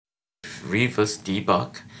reverse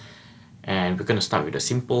debug, and we're going to start with a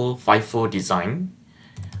simple FIFO design.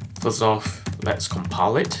 First off, let's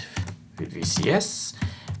compile it with VCS.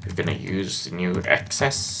 We're going to use the new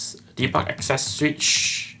debug access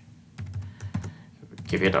switch.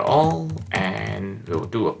 Give it a all, and we'll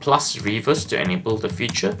do a plus reverse to enable the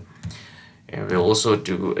feature. And we'll also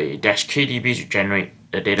do a -kdb to generate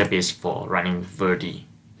a database for running Verdi.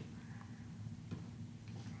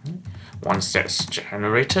 Once that's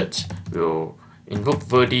generated, we'll invoke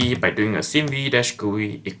Verdi by doing a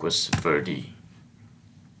simv-GUI equals Verdi.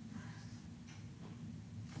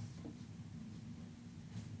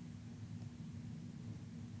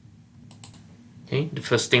 Okay, the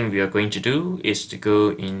first thing we are going to do is to go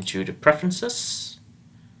into the preferences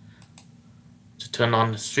to turn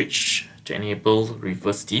on the switch to enable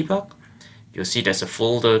reverse debug. You'll see there's a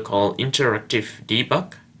folder called interactive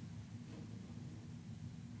debug.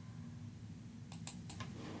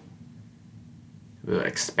 We'll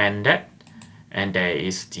expand that, and there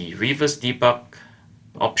is the reverse debug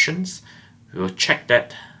options. We'll check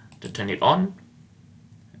that to turn it on.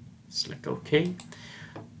 Select OK.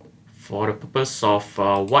 For the purpose of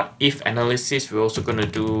what if analysis, we're also going to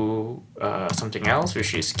do something else,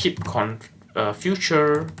 which is keep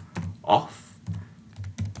future off.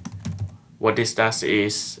 What this does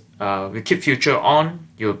is we keep future on,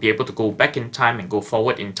 you'll be able to go back in time and go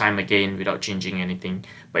forward in time again without changing anything.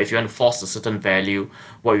 But if you want to force a certain value,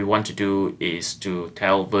 what we want to do is to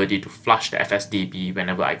tell Verdi to flush the FSDB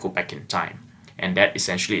whenever I go back in time. And that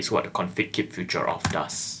essentially is what the config keep future off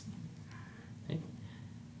does. Okay.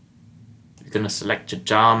 We're going to select to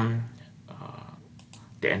dump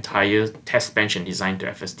the entire test bench and design to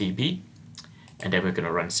FSDB, and then we're going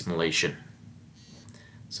to run simulation.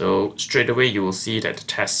 So straight away you will see that the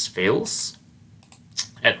test fails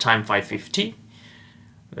at time 550.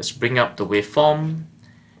 Let's bring up the waveform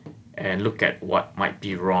and look at what might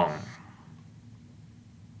be wrong.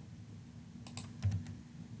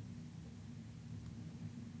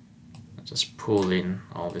 I'll just pull in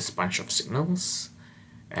all this bunch of signals,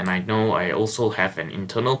 and I know I also have an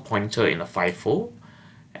internal pointer in a FIFO,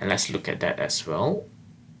 and let's look at that as well.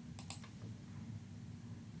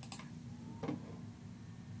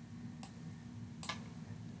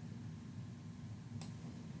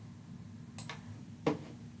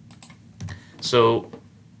 So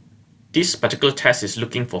this particular test is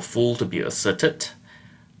looking for full to be asserted,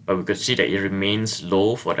 but we could see that it remains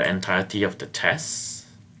low for the entirety of the test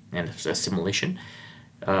and the simulation.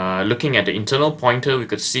 Looking at the internal pointer, we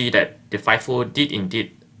could see that the FIFO did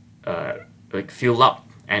indeed fill up,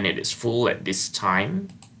 and it is full at this time,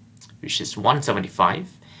 which is 175.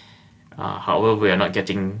 However, we are not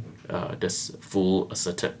getting this full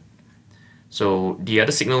asserted. So the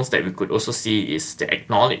other signals that we could also see is the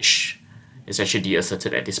acknowledge is actually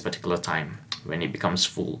deasserted at this particular time when it becomes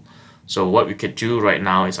full. So what we could do right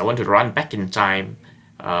now is I want to run back in time,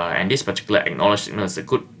 and this particular acknowledge signal is a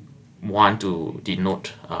good one to denote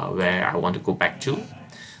where I want to go back to.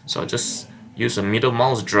 So I'll just use a middle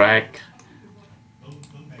mouse drag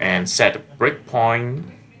and set a breakpoint.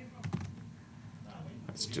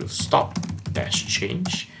 Let's do stop dash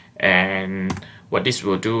change, and what this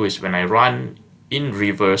will do is when I run in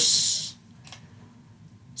reverse,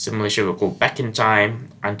 simulation will go back in time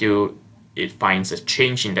until it finds a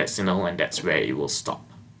change in that signal, and that's where it will stop.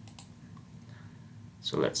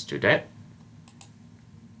 So let's do that.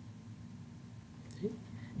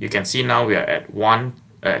 You can see now we are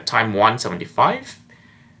at time 175.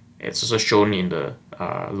 It's also shown in the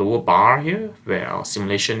lower bar here where our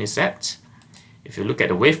simulation is at. If you look at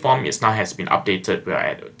the waveform, it now has been updated. We're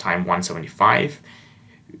at time 175.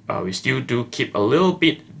 We still do keep a little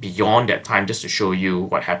bit beyond that time just to show you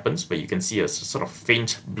what happens, but you can see a sort of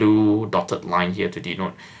faint blue dotted line here to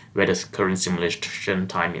denote where the current simulation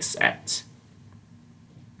time is at.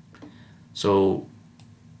 So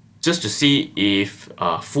just to see if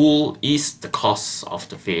full is the cause of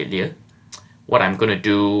the failure, what I'm going to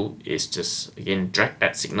do is just again drag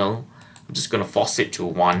that signal. I'm just going to force it to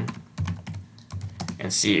 1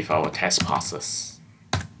 and see if our test passes.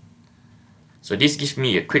 So this gives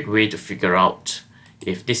me a quick way to figure out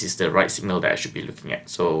if this is the right signal that I should be looking at.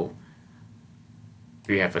 So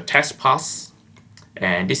we have a test pass,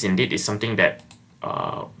 and this indeed is something that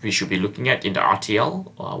we should be looking at in the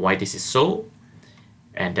RTL, why this is so,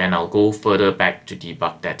 and then I'll go further back to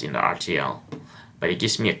debug that in the RTL. But it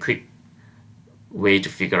gives me a quick way to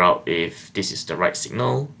figure out if this is the right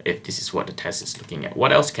signal, if this is what the test is looking at.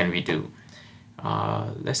 What else can we do?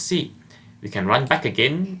 Let's see. We can run back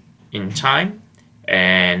again in time,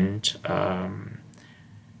 and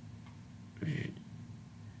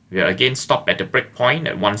We'll again stop at the breakpoint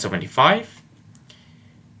at 175.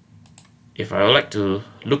 If I would like to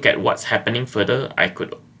look at what's happening further, I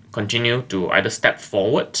could continue to either step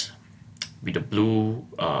forward with the blue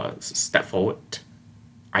step forward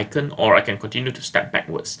icon, or I can continue to step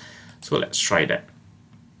backwards. So let's try that.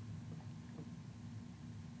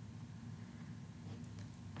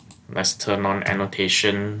 Let's turn on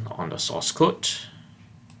annotation on the source code.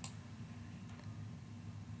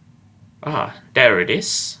 There it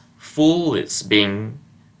is. Full is being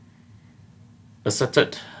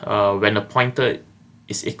asserted when the pointer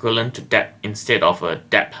is equivalent to depth instead of a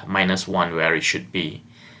depth -1 where it should be.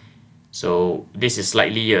 So this is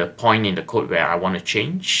likely a point in the code where I want to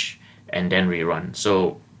change and then rerun.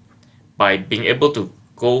 So by being able to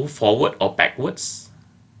go forward or backwards,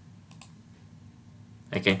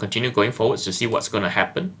 I can continue going forwards to see what's going to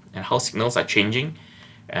happen and how signals are changing.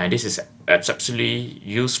 And this is absolutely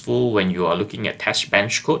useful when you are looking at test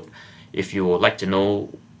bench code. If you would like to know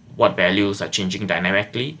what values are changing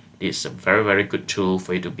dynamically, it's a very, very good tool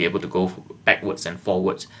for you to be able to go backwards and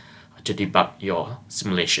forwards to debug your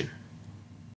simulation.